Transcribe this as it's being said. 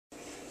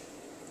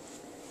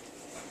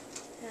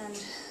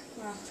And,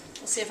 well,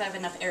 we'll see if I have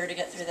enough air to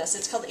get through this.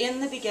 It's called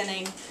In the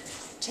Beginning,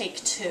 Take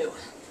 2.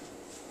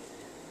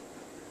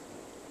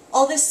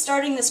 All this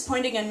starting, this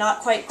pointing and not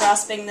quite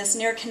grasping, this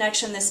near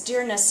connection, this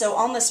dearness, so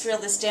almost real,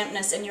 this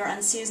dampness, and your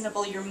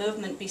unseasonable, your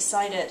movement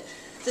beside it.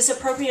 This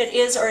appropriate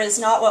is or is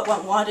not what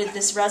one wanted,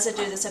 this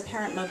residue, this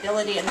apparent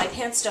mobility, and my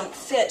pants don't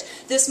fit.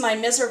 This my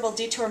miserable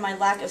detour, my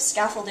lack of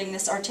scaffolding,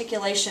 this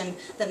articulation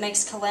that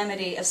makes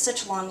calamity of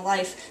such long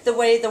life. The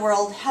way the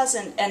world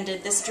hasn't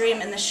ended, this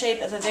dream in the shape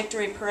of a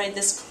victory parade,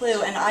 this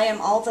clue, and I am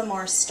all the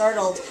more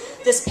startled.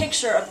 This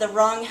picture of the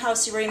wrong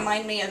house, you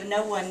remind me of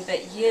no one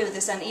but you,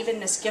 this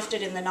unevenness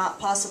gifted in the not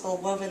possible,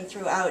 woven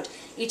throughout.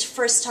 Each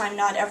first time,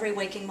 not every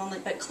waking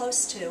moment, but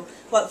close to.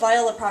 What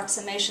vile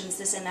approximations,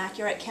 this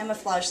inaccurate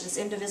camouflage, this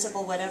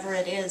indivisible whatever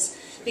it is.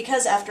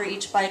 Because after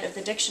each bite of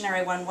the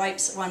dictionary one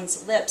wipes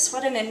one's lips,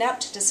 what an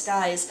inept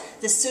disguise,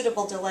 this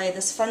suitable delay,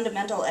 this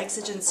fundamental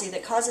exigency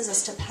that causes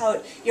us to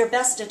pout. Your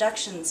best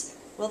deductions,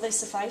 will they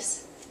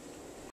suffice?